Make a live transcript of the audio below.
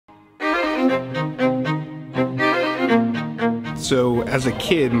So as a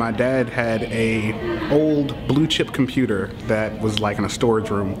kid, my dad had a old blue chip computer that was like in a storage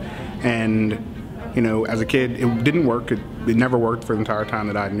room, and you know, as a kid, it didn't work. It never worked for the entire time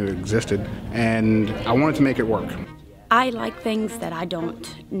that I knew it existed, and I wanted to make it work. I like things that I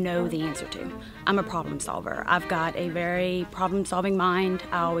don't know the answer to. I'm a problem solver. I've got a very problem-solving mind.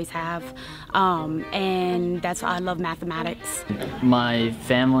 I always have, and that's why I love mathematics. My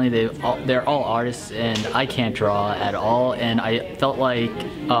family, they're all artists, and I can't draw at all. And I felt like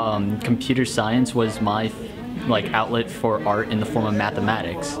computer science was my outlet for art in the form of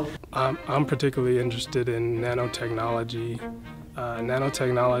mathematics. I'm particularly interested in nanotechnology.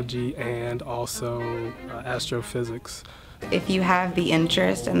 And also astrophysics. If you have the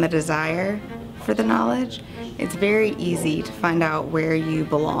interest and the desire for the knowledge, it's very easy to find out where you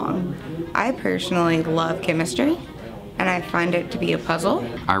belong. I personally love chemistry, and I find it to be a puzzle.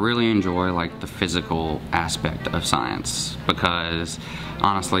 I really enjoy the physical aspect of science, because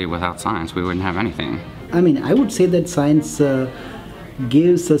honestly, without science, we wouldn't have anything. I mean, I would say that science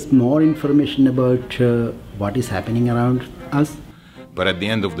gives us more information about what is happening around us. But at the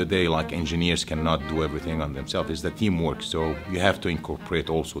end of the day, engineers cannot do everything on themselves. It's the teamwork, so you have to incorporate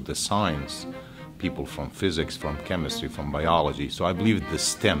also the science, people from physics, from chemistry, from biology. So I believe the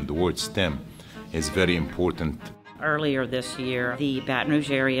STEM, the word STEM, is very important. Earlier this year, the Baton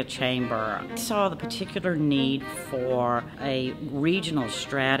Rouge Area Chamber saw the particular need for a regional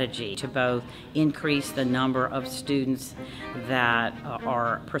strategy to both increase the number of students that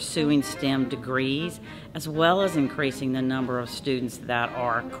are pursuing STEM degrees, as well as increasing the number of students that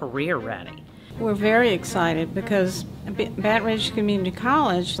are career ready. We're very excited because Baton Rouge Community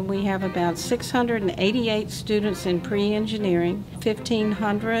College, we have about 688 students in pre-engineering,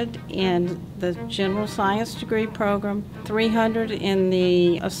 1,500 in the general science degree program, 300 in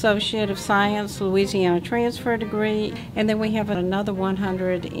the Associate of Science Louisiana transfer degree, and then we have another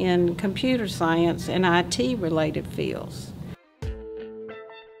 100 in computer science and IT related fields.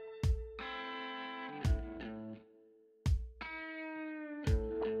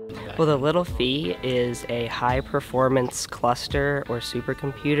 Well, the Little Fee is a high-performance cluster or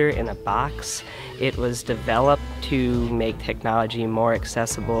supercomputer in a box. It was developed to make technology more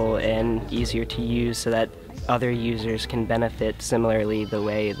accessible and easier to use so that other users can benefit similarly the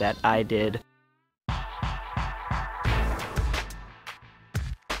way that I did.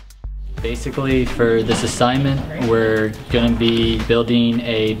 Basically, for this assignment, we're going to be building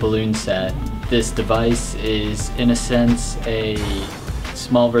a balloon set. This device is, in a sense, a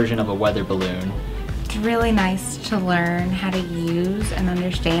small version of a weather balloon. It's really nice to learn how to use and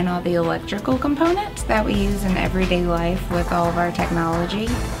understand all the electrical components that we use in everyday life with all of our technology.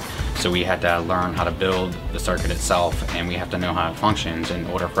 So we had to learn how to build the circuit itself, and we have to know how it functions in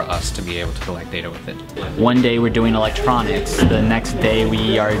order for us to be able to collect data with it. One day we're doing electronics, the next day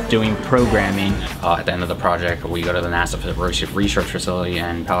we are doing programming. At the end of the project, we go to the NASA research facility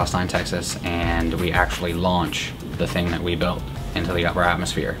in Palestine, Texas, and we actually launch the thing that we built into the upper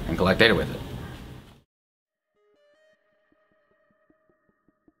atmosphere and collect data with it.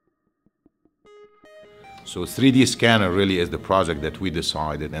 So 3D scanner really is the project that we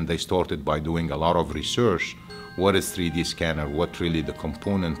decided, and they started by doing a lot of research. What is 3D scanner? What really the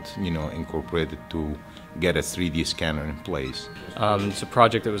component, incorporated to get a 3D scanner in place? It's a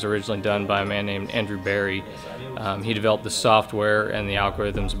project that was originally done by a man named Andrew Barry. He developed the software and the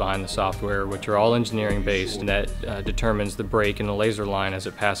algorithms behind the software, which are all engineering based, and that determines the break in the laser line as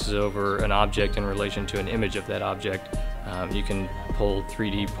it passes over an object in relation to an image of that object. You can pull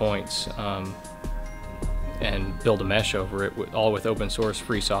 3D points and build a mesh over it, all with open source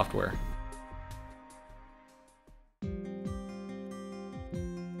free software.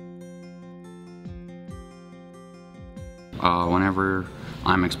 Whenever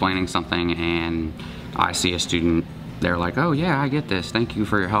I'm explaining something and I see a student, they're like, oh yeah, I get this, thank you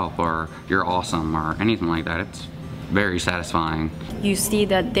for your help, or you're awesome, or anything like that, it's very satisfying. You see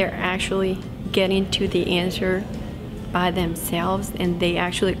that they're actually getting to the answer by themselves, and they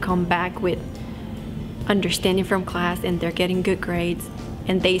actually come back with understanding from class, and they're getting good grades,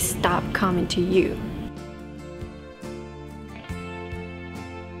 and they stop coming to you.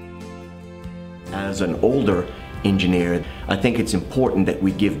 As an older engineer, I think it's important that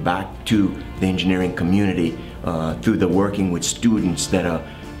we give back to the engineering community through the working with students that are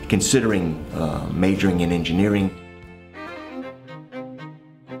considering majoring in engineering.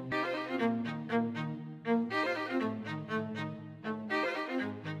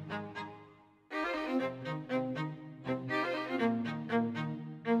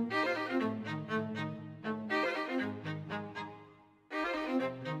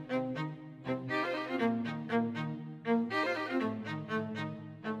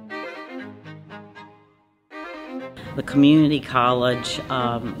 The community college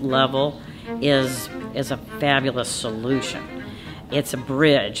level is a fabulous solution. It's a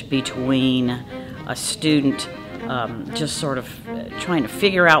bridge between a student just sort of trying to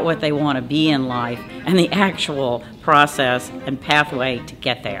figure out what they want to be in life and the actual process and pathway to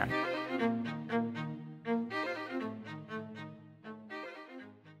get there.